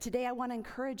Today, I want to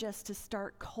encourage us to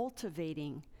start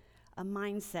cultivating a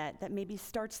mindset that maybe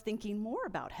starts thinking more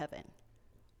about heaven,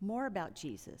 more about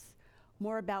Jesus,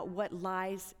 more about what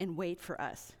lies in wait for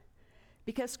us.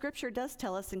 Because Scripture does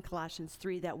tell us in Colossians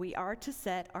 3 that we are to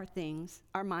set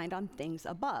our mind on things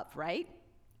above, right?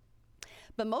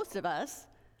 But most of us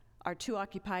are too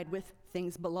occupied with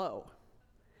things below,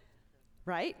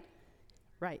 right?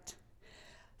 Right.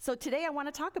 So today I want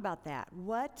to talk about that.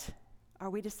 What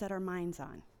are we to set our minds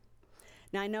on?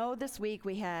 Now, I know this week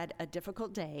we had a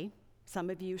difficult day. Some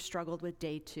of you struggled with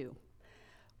day 2,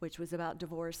 which was about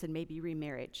divorce and maybe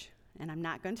remarriage. And I'm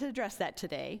not going to address that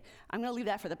today. I'm going to leave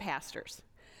that for the pastors.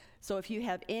 So if you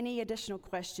have any additional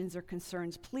questions or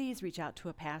concerns, please reach out to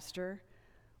a pastor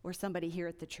or somebody here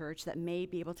at the church that may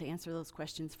be able to answer those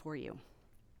questions for you.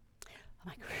 I'm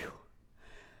like, whew,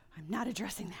 I'm not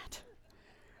addressing that.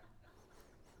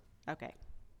 Okay,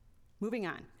 moving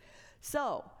on.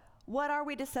 So, what are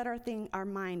we to set our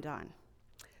mind on?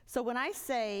 So when I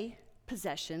say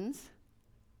possessions,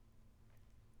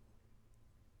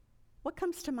 what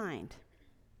comes to mind?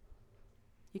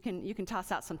 You can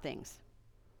toss out some things.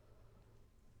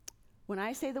 When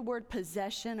I say the word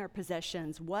possession or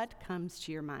possessions, what comes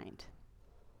to your mind?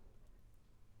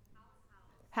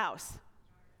 House.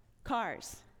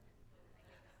 Cars.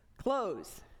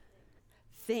 Clothes.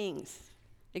 Things.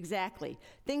 Exactly.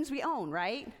 Things we own,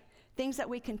 right? Things that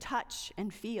we can touch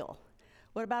and feel.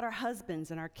 What about our husbands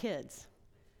and our kids?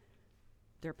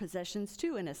 They're possessions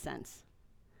too, in a sense.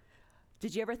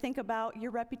 Did you ever think about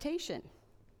your reputation?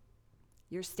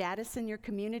 Your status in your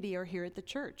community or here at the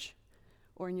church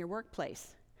or in your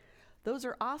workplace? Those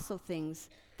are also things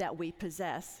that we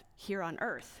possess here on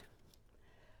earth.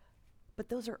 But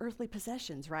those are earthly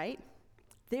possessions, right?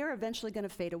 They're eventually going to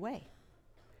fade away.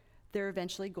 They're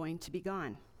eventually going to be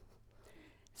gone.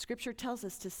 Scripture tells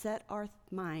us to set our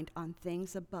mind on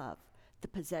things above, the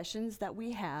possessions that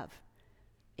we have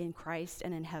in Christ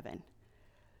and in heaven.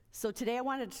 So today I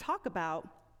wanted to talk about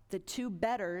the 2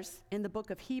 betters in the book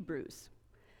of Hebrews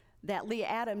that Leah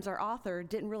Adams, our author,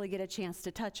 didn't really get a chance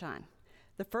to touch on.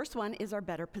 The first one is our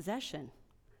better possession.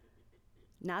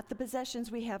 Not the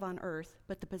possessions we have on earth,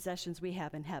 but the possessions we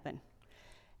have in heaven.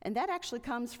 And that actually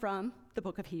comes from the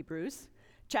book of Hebrews,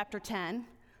 chapter 10,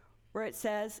 where it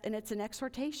says, and it's an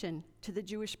exhortation to the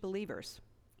Jewish believers.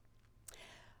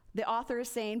 The author is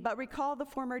saying, but recall the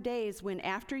former days when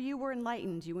after you were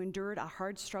enlightened, you endured a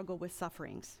hard struggle with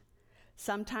sufferings,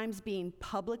 sometimes being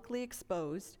publicly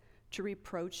exposed to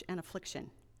reproach and affliction,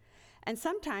 and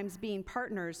sometimes being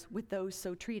partners with those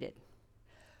so treated.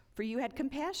 For you had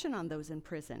compassion on those in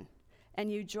prison,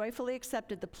 and you joyfully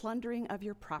accepted the plundering of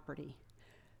your property,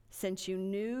 since you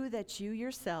knew that you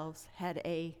yourselves had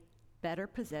a better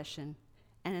possession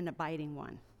and an abiding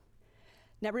one.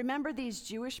 Now remember, these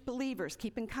Jewish believers,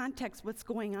 keep in context what's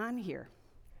going on here.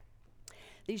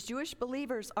 These Jewish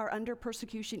believers are under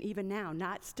persecution even now,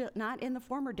 not in the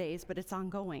former days, but it's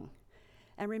ongoing.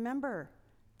 And remember,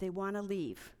 they want to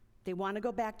leave. They want to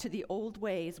go back to the old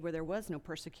ways where there was no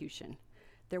persecution,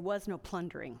 there was no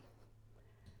plundering,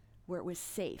 where it was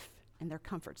safe in their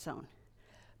comfort zone.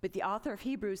 But the author of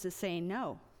Hebrews is saying,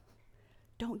 no,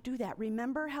 don't do that.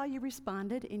 Remember how you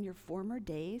responded in your former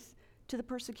days to the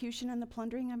persecution and the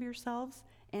plundering of yourselves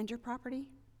and your property?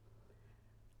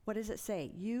 What does it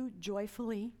say? You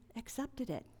joyfully accepted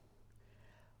it.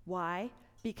 Why?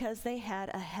 Because they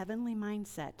had a heavenly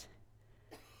mindset.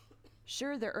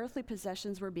 Sure, their earthly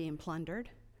possessions were being plundered,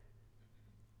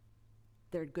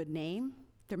 their good name,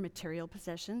 their material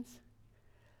possessions,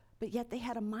 but yet they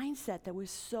had a mindset that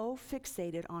was so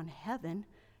fixated on heaven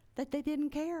that they didn't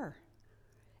care.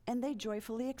 And they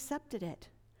joyfully accepted it.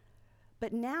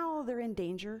 But now they're in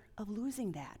danger of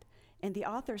losing that. And the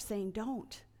author's saying,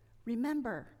 don't.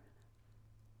 Remember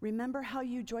how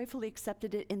you joyfully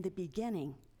accepted it in the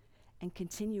beginning and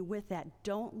continue with that.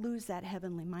 Don't lose that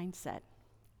heavenly mindset.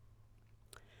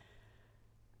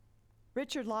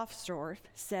 Richard Lofsdorf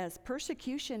says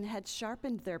persecution had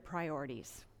sharpened their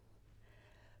priorities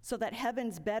so that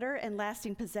heaven's better and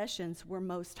lasting possessions were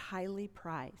most highly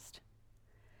prized.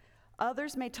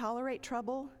 Others may tolerate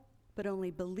trouble, but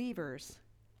only believers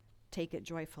take it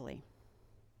joyfully.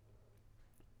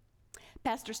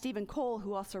 Pastor Stephen Cole,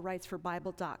 who also writes for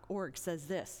Bible.org, says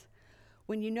this: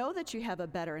 when you know that you have a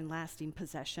better and lasting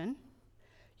possession,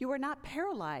 you are not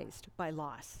paralyzed by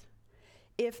loss.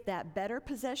 If that better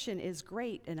possession is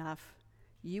great enough,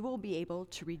 you will be able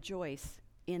to rejoice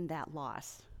in that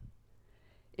loss.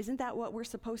 Isn't that what we're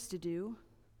supposed to do?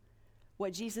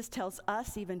 What Jesus tells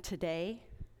us even today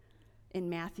in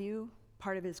Matthew,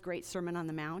 part of his great Sermon on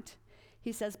the Mount.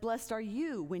 He says, blessed are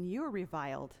you when you are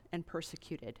reviled and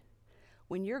persecuted,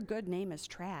 when your good name is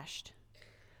trashed,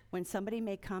 when somebody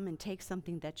may come and take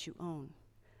something that you own,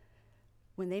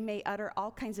 when they may utter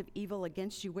all kinds of evil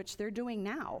against you, which they're doing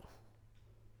now,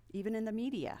 even in the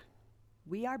media.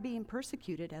 We are being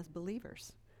persecuted as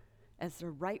believers, as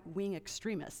the right-wing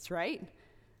extremists, right?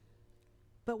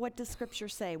 But what does Scripture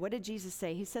say? What did Jesus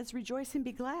say? He says, rejoice and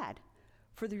be glad,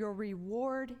 for your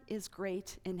reward is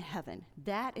great in heaven.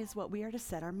 That is what we are to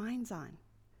set our minds on.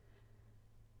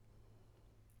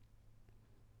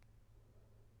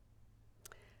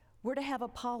 We're to have a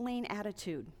Pauline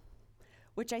attitude,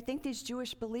 which I think these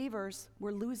Jewish believers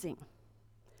were losing.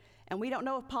 And we don't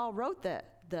know if Paul wrote the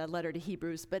letter to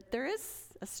Hebrews, but there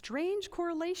is a strange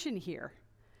correlation here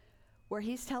where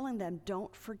he's telling them,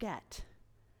 don't forget.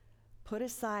 Put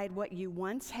aside what you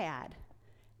once had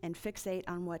and fixate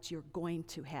on what you're going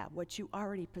to have, what you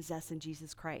already possess in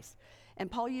Jesus Christ. And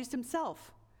Paul used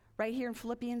himself right here in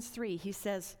Philippians 3. He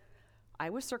says, I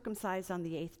was circumcised on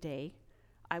the 8th day.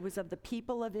 I was of the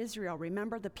people of Israel.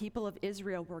 Remember, the people of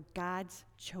Israel were God's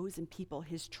chosen people,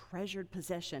 his treasured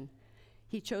possession.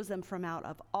 He chose them from out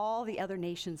of all the other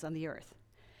nations on the earth.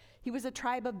 He was a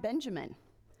tribe of Benjamin.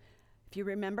 If you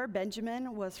remember,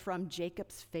 Benjamin was from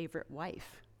Jacob's favorite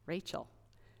wife, Rachel.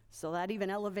 So that even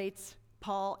elevates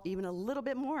Paul even a little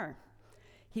bit more.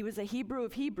 He was a Hebrew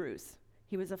of Hebrews.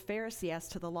 He was a Pharisee as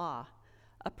to the law,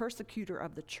 a persecutor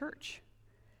of the church,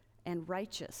 and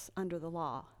righteous under the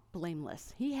law,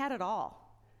 blameless. He had it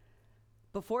all.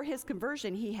 Before his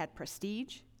conversion, he had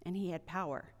prestige and he had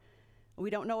power. We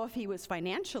don't know if he was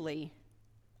financially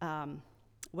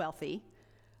wealthy,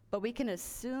 but we can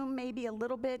assume maybe a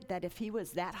little bit that if he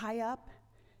was that high up,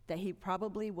 that he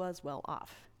probably was well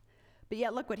off. But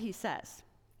yet, look what he says.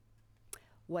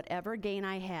 Whatever gain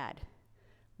I had,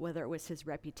 whether it was his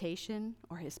reputation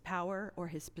or his power or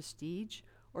his prestige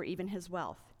or even his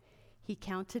wealth, he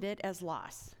counted it as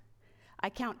loss. I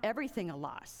count everything a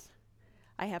loss.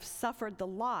 I have suffered the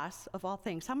loss of all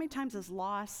things. How many times is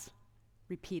loss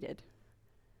repeated?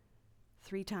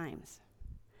 3 times.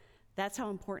 That's how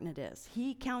important it is.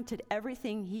 He counted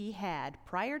everything he had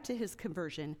prior to his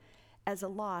conversion as a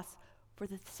loss for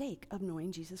the sake of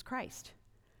knowing Jesus Christ.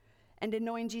 And in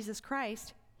knowing Jesus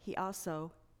Christ, he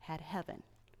also had heaven.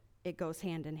 It goes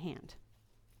hand in hand.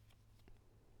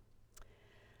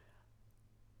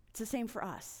 It's the same for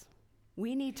us.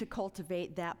 We need to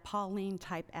cultivate that Pauline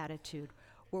type attitude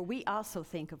where we also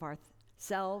think of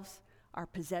ourselves, our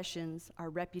possessions, our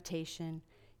reputation,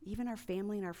 even our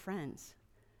family and our friends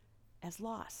as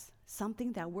loss,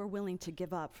 something that we're willing to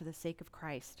give up for the sake of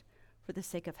Christ, for the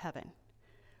sake of heaven.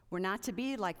 We're not to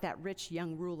be like that rich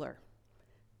young ruler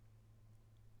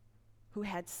who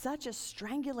had such a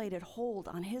strangulated hold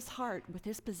on his heart with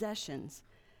his possessions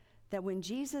that when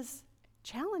Jesus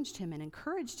challenged him and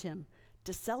encouraged him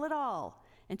to sell it all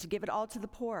and to give it all to the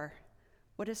poor,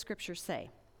 what does Scripture say?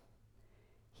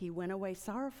 He went away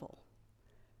sorrowful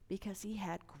because he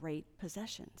had great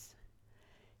possessions.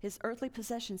 His earthly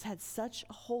possessions had such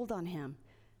a hold on him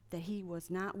that he was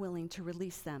not willing to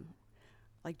release them,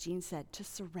 like Jean said, to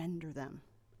surrender them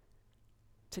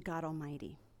to God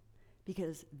Almighty,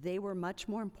 because they were much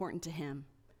more important to him,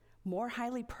 more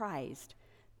highly prized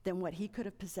than what he could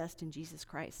have possessed in Jesus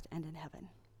Christ and in heaven.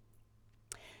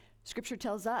 Scripture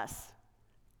tells us,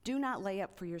 do not lay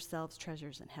up for yourselves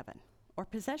treasures in heaven, or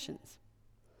possessions,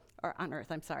 or on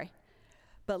earth,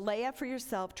 but lay up for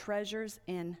yourself treasures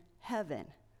in heaven,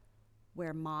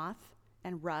 where moth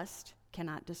and rust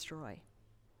cannot destroy,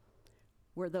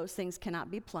 where those things cannot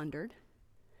be plundered,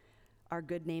 our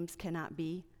good names cannot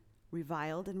be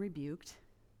reviled and rebuked.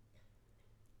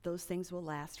 Those things will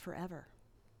last forever.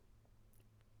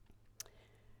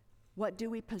 What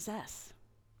do we possess?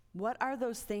 What are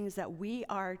those things that we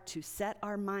are to set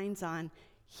our minds on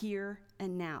here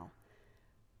and now?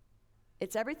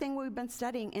 It's everything we've been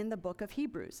studying in the book of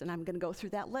Hebrews, and I'm going to go through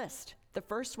that list. The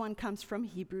first one comes from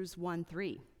Hebrews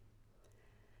 1:3.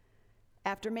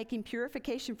 After making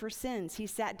purification for sins, he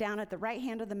sat down at the right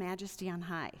hand of the Majesty on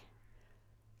high.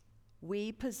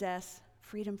 We possess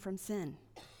freedom from sin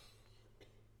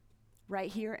right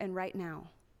here and right now.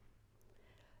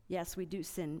 Yes, we do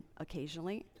sin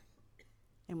occasionally,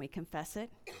 and we confess it.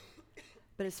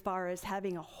 But as far as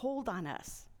having a hold on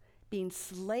us, being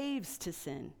slaves to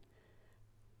sin,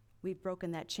 we've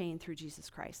broken that chain through Jesus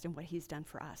Christ and what he's done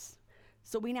for us.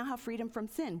 So we now have freedom from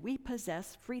sin. We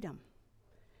possess freedom.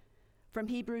 From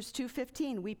Hebrews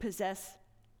 2:15, we possess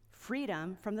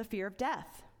freedom from the fear of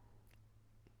death.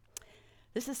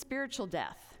 This is spiritual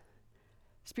death.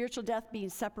 Spiritual death being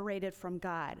separated from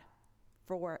God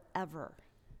forever.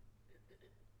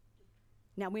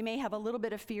 Now, we may have a little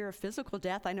bit of fear of physical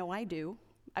death. I know I do.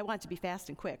 I want it to be fast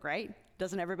and quick, right?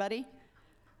 Doesn't everybody?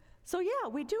 So yeah,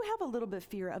 we do have a little bit of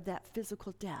fear of that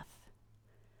physical death.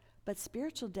 But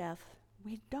spiritual death,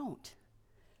 we don't,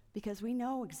 because we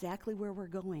know exactly where we're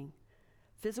going.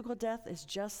 Physical death is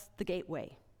just the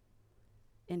gateway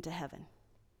into heaven.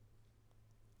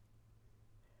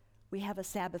 We have a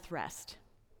Sabbath rest.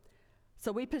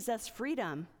 So we possess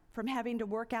freedom from having to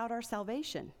work out our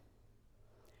salvation.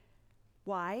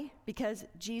 Why? Because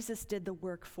Jesus did the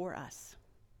work for us.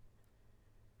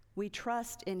 We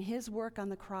trust in his work on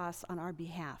the cross on our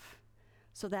behalf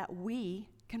so that we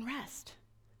can rest.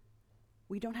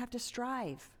 We don't have to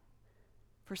strive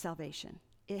for salvation.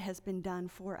 It has been done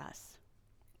for us.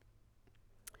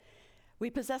 We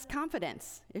possess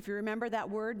confidence. If you remember, that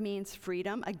word means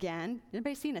freedom. Again,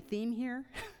 anybody seen a theme here?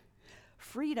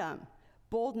 Freedom,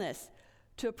 boldness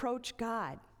to approach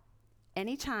God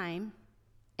anytime,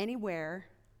 anywhere,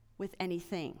 with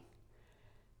anything.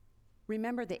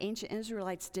 Remember, the ancient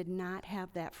Israelites did not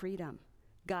have that freedom.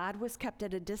 God was kept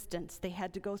at a distance. They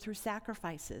had to go through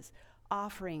sacrifices,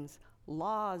 offerings,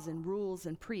 laws and rules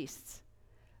and priests.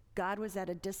 God was at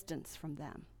a distance from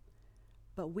them.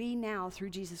 But we now,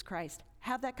 through Jesus Christ,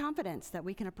 have that confidence that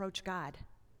we can approach God.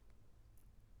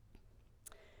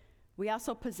 We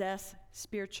also possess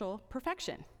spiritual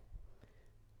perfection.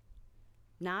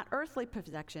 Not earthly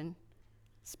perfection,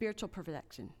 spiritual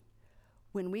perfection.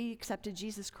 When we accepted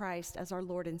Jesus Christ as our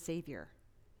Lord and Savior,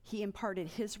 he imparted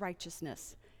his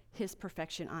righteousness, his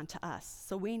perfection onto us.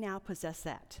 So we now possess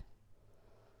that.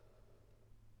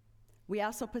 We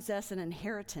also possess an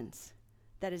inheritance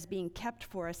that is being kept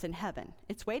for us in heaven.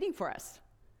 It's waiting for us.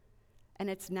 And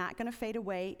it's not going to fade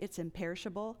away. It's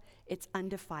imperishable. It's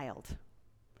undefiled.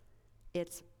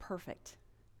 It's perfect.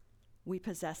 We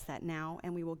possess that now,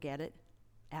 and we will get it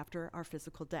after our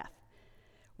physical death.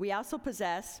 We also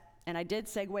possess, and I did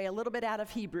segue a little bit out of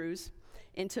Hebrews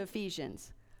into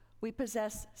Ephesians, we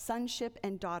possess sonship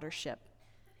and daughtership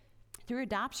through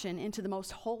adoption into the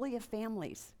most holy of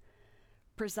families,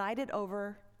 presided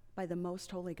over by the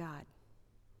most holy God.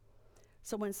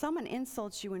 So when someone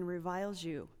insults you and reviles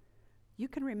you, you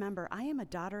can remember, I am a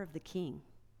daughter of the King.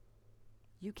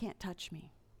 You can't touch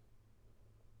me.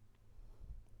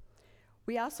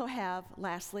 We also have,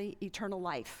 lastly, eternal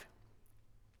life,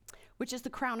 which is the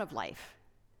crown of life.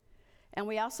 And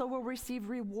we also will receive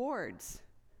rewards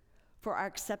for our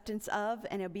acceptance of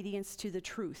and obedience to the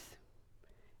truth,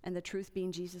 and the truth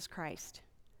being Jesus Christ.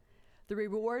 The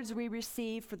rewards we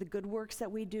receive for the good works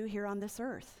that we do here on this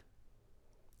earth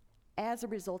as a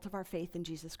result of our faith in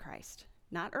Jesus Christ.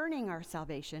 Not earning our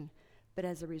salvation, but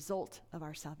as a result of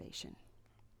our salvation.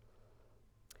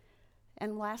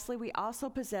 And lastly, we also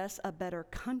possess a better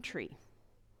country.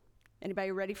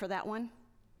 Anybody ready for that one?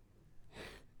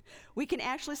 We can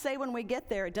actually say when we get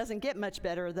there, it doesn't get much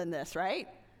better than this, right?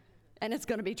 And it's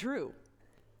going to be true.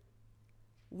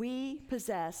 We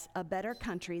possess a better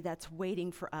country that's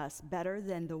waiting for us, better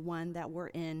than the one that we're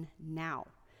in now.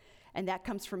 And that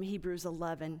comes from Hebrews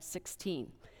 11:16.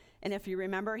 And if you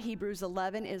remember, Hebrews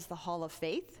 11 is the hall of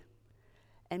faith.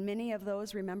 And many of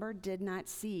those, remember, did not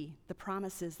see the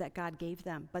promises that God gave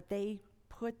them, but they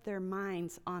put their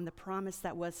minds on the promise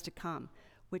that was to come,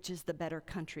 which is the better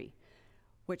country,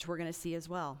 which we're going to see as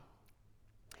well.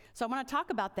 So I want to talk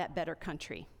about that better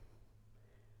country.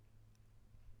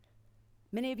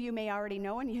 Many of you may already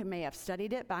know, and you may have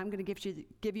studied it, but I'm going to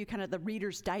give you kind of the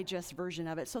Reader's Digest version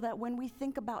of it, so that when we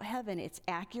think about heaven, it's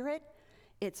accurate,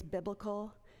 it's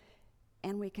biblical,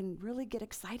 and we can really get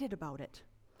excited about it.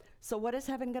 So what is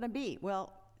heaven going to be?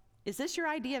 Well, is this your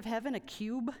idea of heaven, a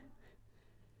cube?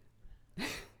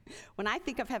 When I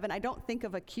think of heaven, I don't think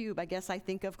of a cube. I guess I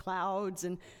think of clouds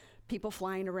and people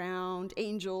flying around,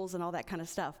 angels, and all that kind of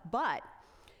stuff. But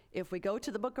if we go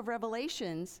to the book of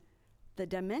Revelations, the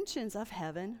dimensions of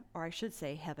heaven, or I should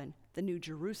say heaven, the New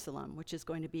Jerusalem, which is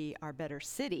going to be our better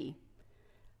city,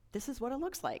 this is what it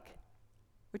looks like,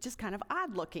 which is kind of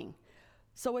odd looking.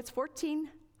 So it's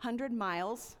 1,400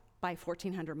 miles by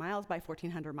 1,400 miles by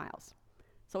 1,400 miles.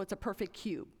 So it's a perfect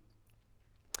cube.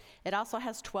 It also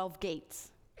has 12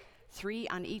 gates, 3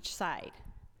 on each side.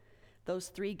 Those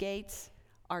 3 gates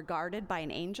are guarded by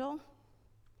an angel,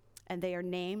 and they are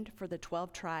named for the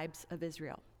 12 tribes of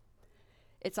Israel.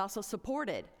 It's also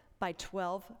supported by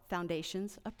 12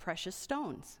 foundations of precious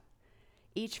stones.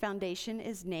 Each foundation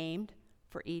is named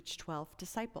for each 12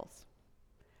 disciples.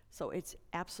 So it's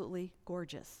absolutely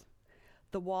gorgeous.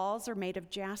 The walls are made of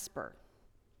jasper,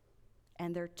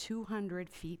 and they're 200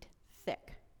 feet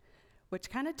thick, which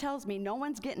kind of tells me no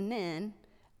one's getting in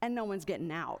and no one's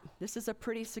getting out. This is a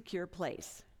pretty secure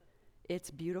place.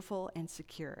 It's beautiful and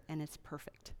secure, and it's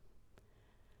perfect.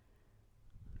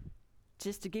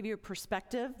 Just to give you a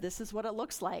perspective, this is what it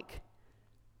looks like.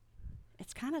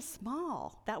 It's kind of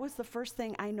small. That was the first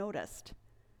thing I noticed.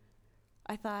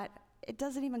 I thought, it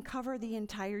doesn't even cover the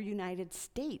entire United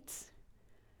States.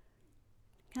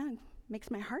 Kind of makes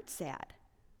my heart sad.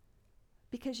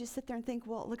 Because you sit there and think,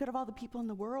 well, look at all the people in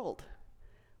the world.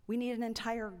 We need an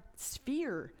entire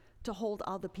sphere to hold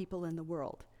all the people in the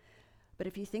world. But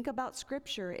if you think about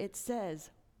Scripture, it says,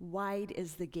 wide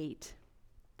is the gate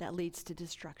that leads to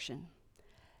destruction.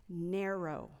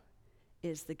 Narrow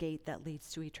is the gate that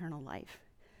leads to eternal life,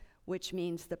 which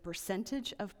means the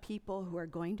percentage of people who are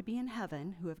going to be in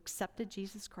heaven, who have accepted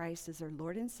Jesus Christ as their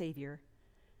Lord and Savior,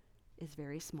 is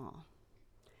very small.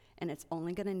 And it's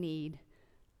only going to need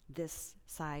this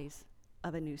size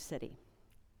of a new city.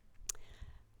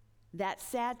 That's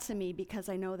sad to me because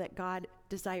I know that God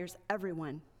desires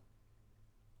everyone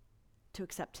to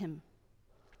accept him.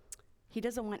 He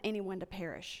doesn't want anyone to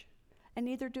perish, and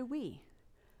neither do we.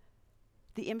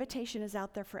 The invitation is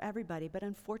out there for everybody, but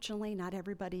unfortunately, not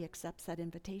everybody accepts that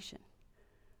invitation.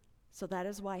 So that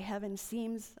is why heaven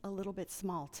seems a little bit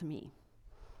small to me.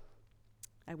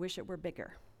 I wish it were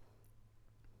bigger.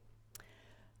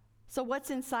 So what's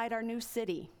inside our new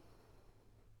city?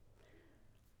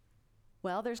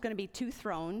 Well, there's going to be 2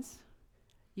 thrones.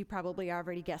 You probably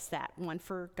already guessed that. One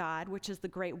for God, which is the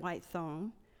great white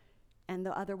throne, and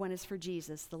the other one is for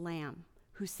Jesus, the Lamb,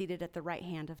 who's seated at the right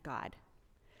hand of God.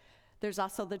 There's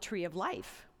also the tree of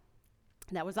life.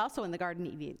 That was also in the Garden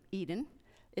of Eden.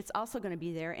 It's also going to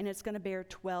be there, and it's going to bear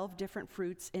 12 different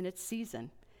fruits in its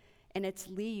season, and its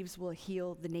leaves will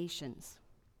heal the nations.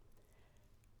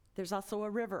 There's also a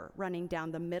river running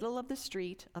down the middle of the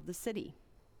street of the city.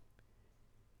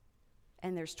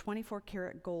 And there's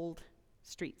 24-karat gold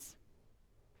streets.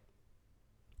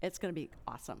 It's going to be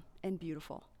awesome and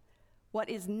beautiful. What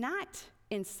is not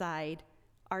inside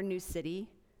our new city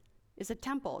is a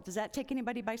temple. Does that take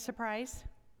anybody by surprise?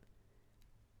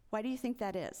 Why do you think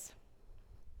that is?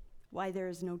 Why there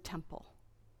is no temple?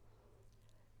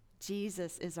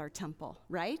 Jesus is our temple,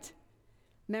 right?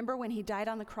 Remember when he died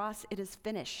on the cross, it is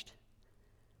finished.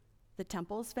 The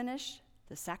temple is finished.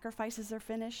 The sacrifices are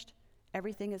finished.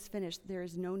 Everything is finished. There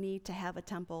is no need to have a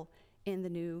temple in the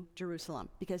New Jerusalem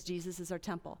because Jesus is our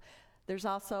temple. There's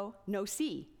also no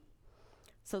sea.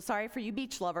 So sorry for you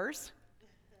beach lovers.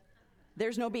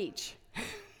 There's no beach.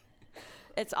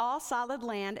 It's all solid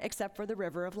land except for the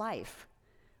river of life,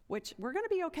 which we're going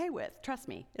to be okay with. Trust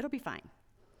me, it'll be fine.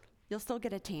 You'll still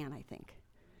get a tan, I think.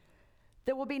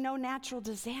 There will be no natural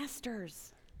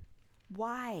disasters.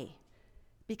 Why?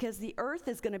 Because the earth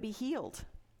is going to be healed.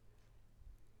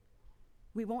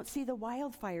 We won't see the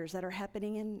wildfires that are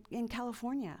happening in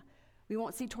California. We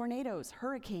won't see tornadoes,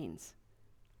 hurricanes.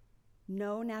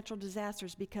 No natural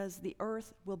disasters because the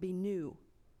earth will be new.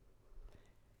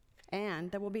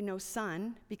 And there will be no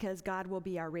sun because God will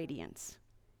be our radiance.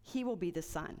 He will be the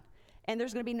sun. And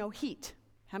there's going to be no heat.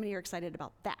 How many are excited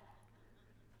about that?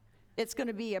 It's going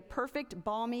to be a perfect,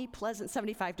 balmy, pleasant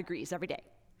 75 degrees every day.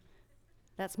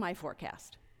 That's my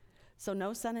forecast. So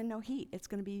no sun and no heat. It's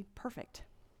going to be perfect.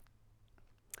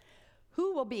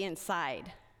 Who will be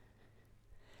inside?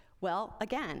 Well,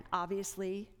 again,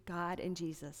 obviously, God and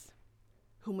Jesus,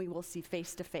 whom we will see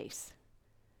face to face.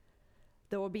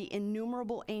 There will be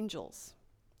innumerable angels,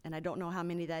 and I don't know how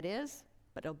many that is,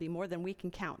 but it'll be more than we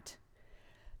can count.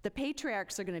 The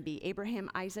patriarchs are going to be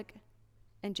Abraham, Isaac,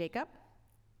 and Jacob.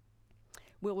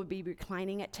 We will be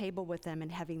reclining at table with them and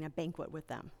having a banquet with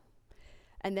them.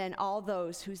 And then all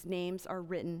those whose names are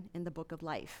written in the book of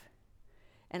life.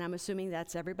 And I'm assuming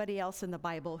that's everybody else in the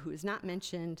Bible who is not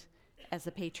mentioned as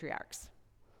the patriarchs.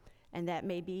 And that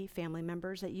may be family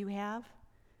members that you have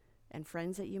and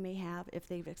friends that you may have if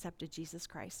they've accepted Jesus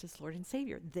Christ as Lord and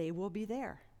Savior. They will be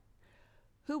there.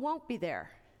 Who won't be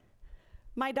there?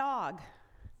 My dog.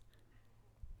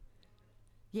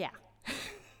 Yeah.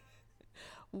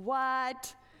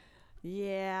 What?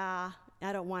 Yeah,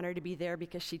 I don't want her to be there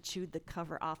because she chewed the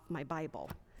cover off my Bible.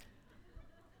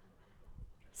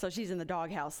 So she's in the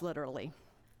doghouse, literally.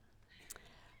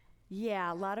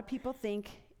 Yeah, a lot of people think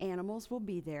animals will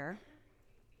be there.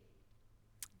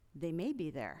 They may be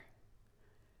there.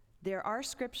 There are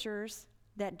scriptures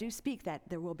that do speak that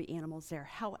there will be animals there.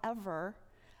 However,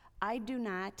 I do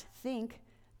not think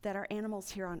that our animals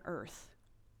here on earth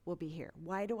will be here.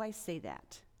 Why do I say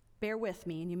that? Bear with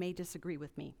me, and you may disagree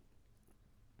with me.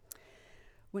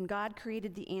 When God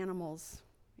created the animals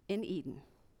in Eden,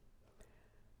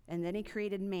 and then he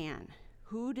created man,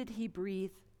 who did he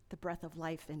breathe the breath of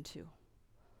life into?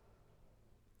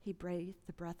 He breathed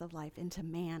the breath of life into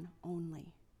man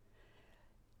only,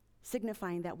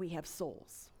 signifying that we have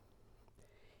souls.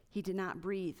 He did not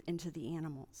breathe into the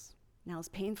animals. Now, as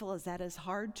painful as that is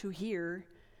hard to hear,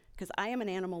 because I am an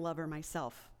animal lover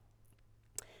myself,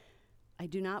 I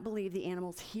do not believe the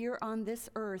animals here on this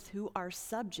earth who are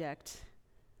subject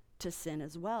to sin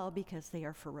as well, because they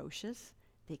are ferocious,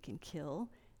 they can kill,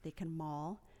 they can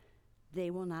maul, they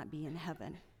will not be in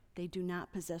heaven. They do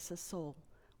not possess a soul.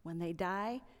 When they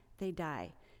die, they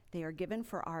die. They are given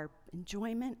for our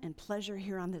enjoyment and pleasure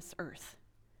here on this earth.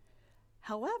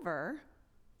 However,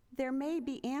 there may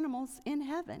be animals in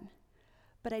heaven,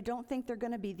 but I don't think they're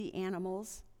going to be the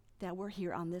animals that were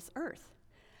here on this earth.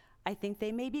 I think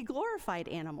they may be glorified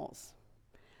animals.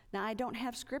 Now, I don't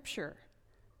have scripture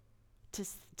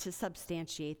to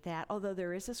substantiate that, although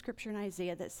there is a scripture in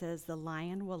Isaiah that says the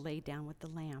lion will lay down with the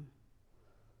lamb.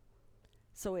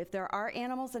 So if there are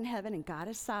animals in heaven and God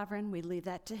is sovereign, we leave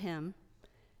that to him.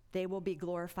 They will be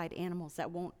glorified animals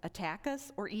that won't attack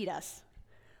us or eat us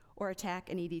or attack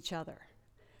and eat each other.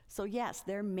 So yes,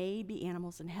 there may be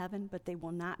animals in heaven, but they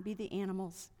will not be the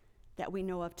animals that we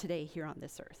know of today here on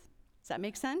this earth. Does that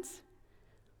make sense?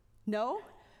 No?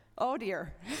 Oh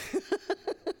dear.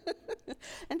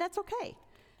 And that's okay.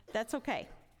 That's okay.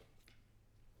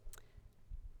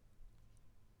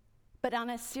 But on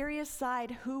a serious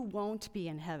side, who won't be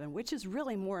in heaven, which is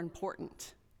really more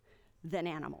important than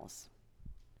animals?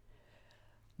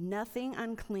 Nothing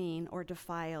unclean or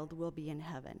defiled will be in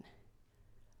heaven.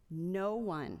 No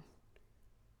one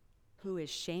who is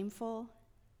shameful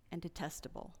and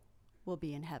detestable will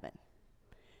be in heaven.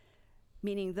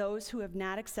 Meaning those who have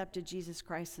not accepted Jesus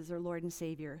Christ as their Lord and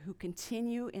Savior, who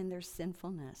continue in their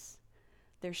sinfulness,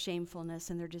 their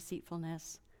shamefulness, and their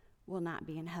deceitfulness, will not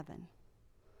be in heaven.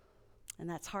 And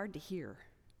that's hard to hear,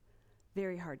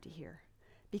 very hard to hear.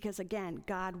 Because again,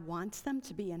 God wants them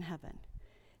to be in heaven.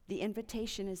 The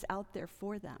invitation is out there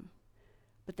for them,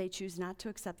 but they choose not to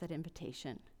accept that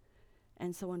invitation.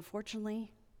 And so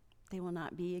unfortunately, they will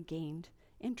not be gained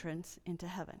entrance into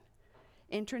heaven.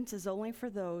 Entrance is only for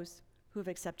those who have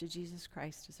accepted Jesus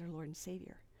Christ as their Lord and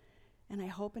Savior. And I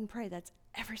hope and pray that's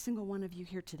every single one of you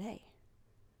here today.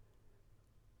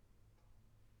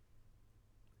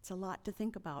 It's a lot to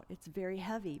think about. It's very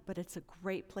heavy, but it's a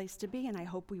great place to be, and I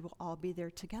hope we will all be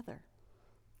there together.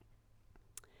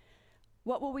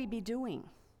 What will we be doing?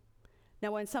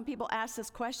 Now, when some people ask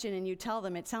this question and you tell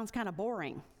them, it sounds kind of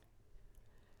boring.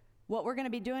 What we're going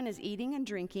to be doing is eating and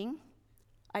drinking.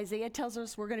 Isaiah tells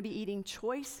us we're going to be eating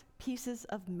choice pieces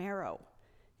of marrow.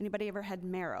 Anybody ever had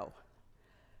marrow?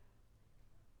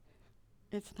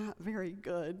 It's not very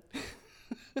good.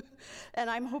 And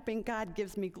I'm hoping God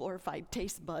gives me glorified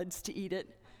taste buds to eat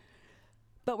it.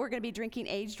 But we're going to be drinking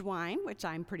aged wine, which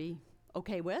I'm pretty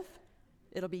okay with.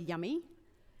 It'll be yummy.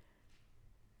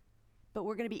 But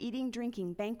we're going to be eating,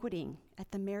 drinking, banqueting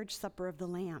at the marriage supper of the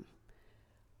Lamb.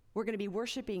 We're going to be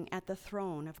worshiping at the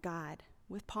throne of God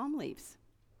with palm leaves.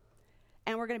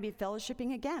 And we're going to be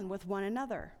fellowshipping again with one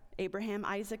another. Abraham,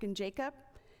 Isaac, and Jacob.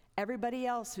 Everybody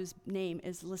else whose name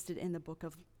is listed in the book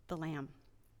of the Lamb.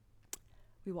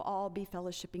 We will all be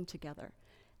fellowshipping together.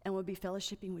 And we'll be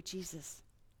fellowshipping with Jesus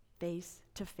face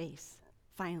to face,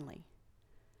 finally.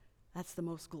 That's the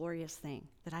most glorious thing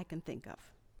that I can think of.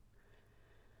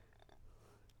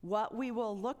 What we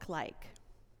will look like.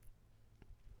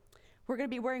 We're going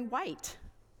to be wearing white.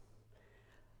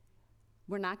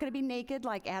 We're not going to be naked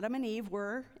like Adam and Eve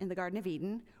were in the Garden of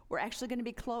Eden. We're actually going to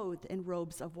be clothed in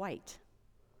robes of white.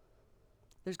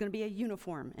 There's going to be a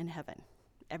uniform in heaven.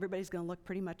 Everybody's going to look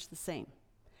pretty much the same.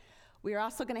 We are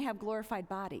also going to have glorified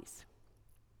bodies.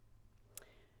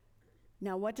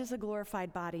 Now, what does a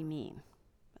glorified body mean?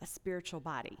 A spiritual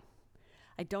body.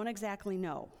 I don't exactly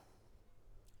know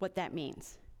what that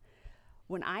means.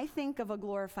 When I think of a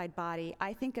glorified body,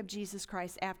 I think of Jesus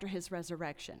Christ after his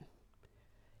resurrection.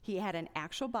 He had an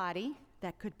actual body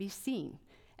that could be seen,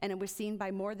 and it was seen by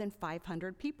more than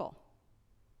 500 people.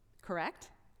 Correct?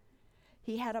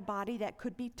 He had a body that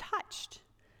could be touched.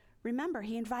 Remember,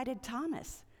 he invited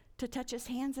Thomas to touch his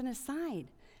hands and his side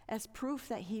as proof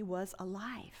that he was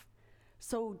alive.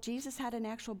 So Jesus had an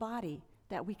actual body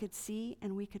that we could see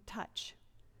and we could touch.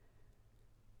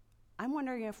 I'm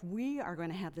wondering if we are going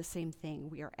to have the same thing.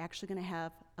 We are actually going to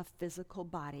have a physical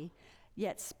body,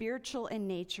 yet spiritual in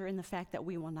nature, in the fact that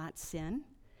we will not sin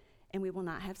and we will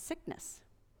not have sickness.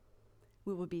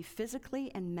 We will be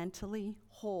physically and mentally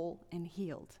whole and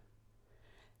healed.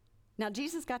 Now,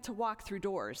 Jesus got to walk through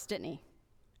doors, didn't he?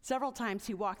 Several times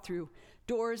he walked through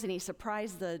doors and he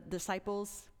surprised the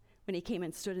disciples when he came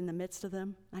and stood in the midst of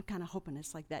them. I'm kind of hoping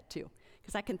it's like that too,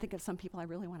 because I can think of some people I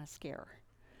really want to scare.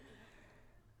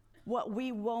 What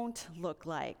we won't look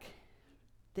like.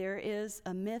 There is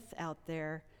a myth out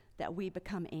there that we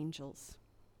become angels.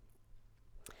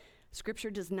 Scripture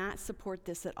does not support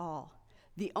this at all.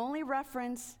 The only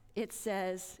reference it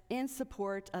says in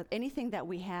support of anything that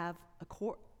we have,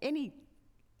 any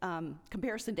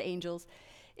comparison to angels,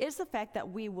 is the fact that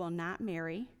we will not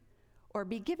marry or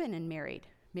be given in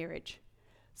marriage.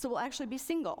 So we'll actually be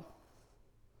single.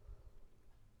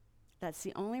 That's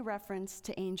the only reference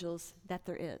to angels that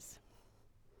there is.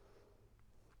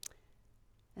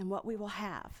 And what we will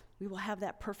have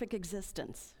that perfect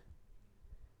existence.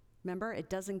 Remember, it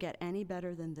doesn't get any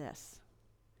better than this.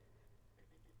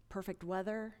 Perfect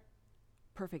weather,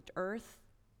 perfect earth,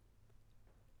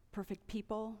 perfect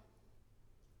people,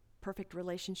 perfect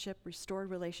relationship,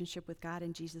 restored relationship with God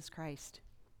and Jesus Christ.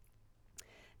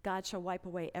 God shall wipe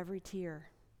away every tear.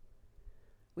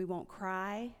 We won't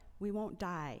cry, we won't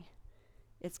die.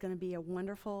 It's going to be a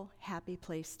wonderful, happy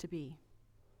place to be.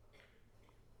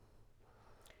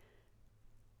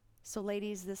 So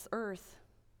ladies, this earth,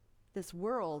 this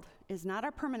world is not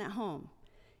our permanent home.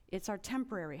 It's our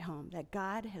temporary home that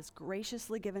God has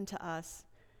graciously given to us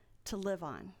to live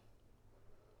on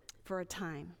for a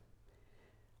time.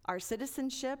 Our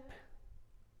citizenship,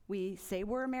 we say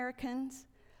we're Americans,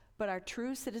 but our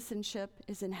true citizenship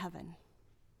is in heaven.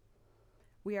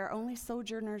 We are only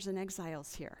sojourners and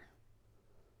exiles here.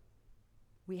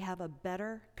 We have a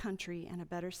better country and a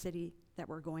better city that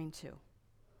we're going to.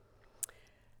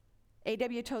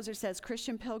 A.W. Tozer says,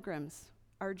 Christian pilgrims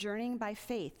are journeying by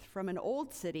faith from an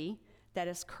old city that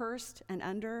is cursed and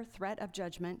under threat of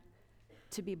judgment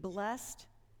to a blessed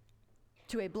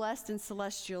and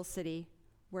celestial city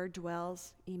where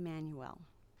dwells Emmanuel.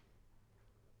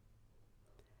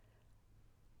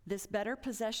 This better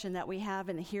possession that we have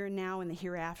in the here and now and the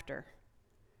hereafter,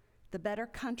 the better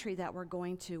country that we're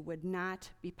going to would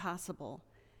not be possible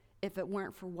if it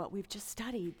weren't for what we've just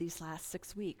studied these last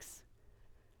 6 weeks.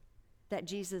 That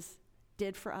Jesus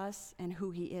did for us and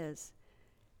who he is.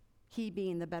 He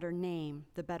being the better name,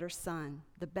 the better son,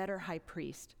 the better high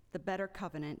priest, the better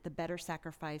covenant, the better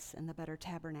sacrifice, and the better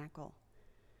tabernacle.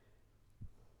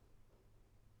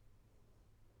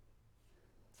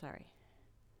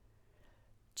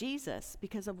 Jesus,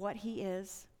 because of what he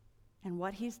is and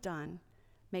what he's done,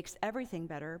 makes everything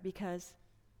better because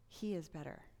he is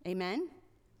better. Amen?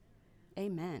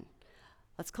 Amen.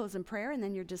 Let's close in prayer and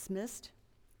then you're dismissed.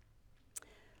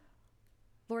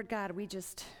 Lord God,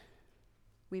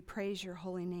 we praise your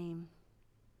holy name.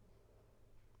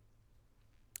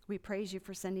 We praise you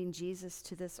for sending Jesus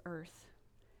to this earth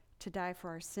to die for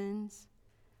our sins,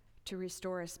 to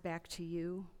restore us back to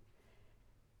you,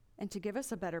 and to give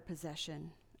us a better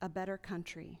possession, a better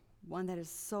country, one that is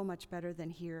so much better than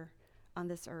here on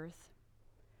this earth.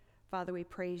 Father, we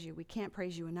praise you. We can't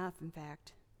praise you enough, in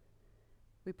fact.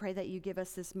 We pray that you give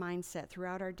us this mindset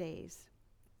throughout our days,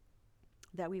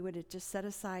 that we would just set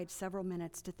aside several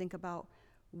minutes to think about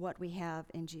what we have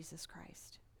in Jesus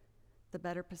Christ, the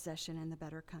better possession and the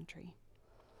better country.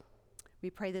 We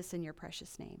pray this in your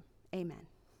precious name. Amen.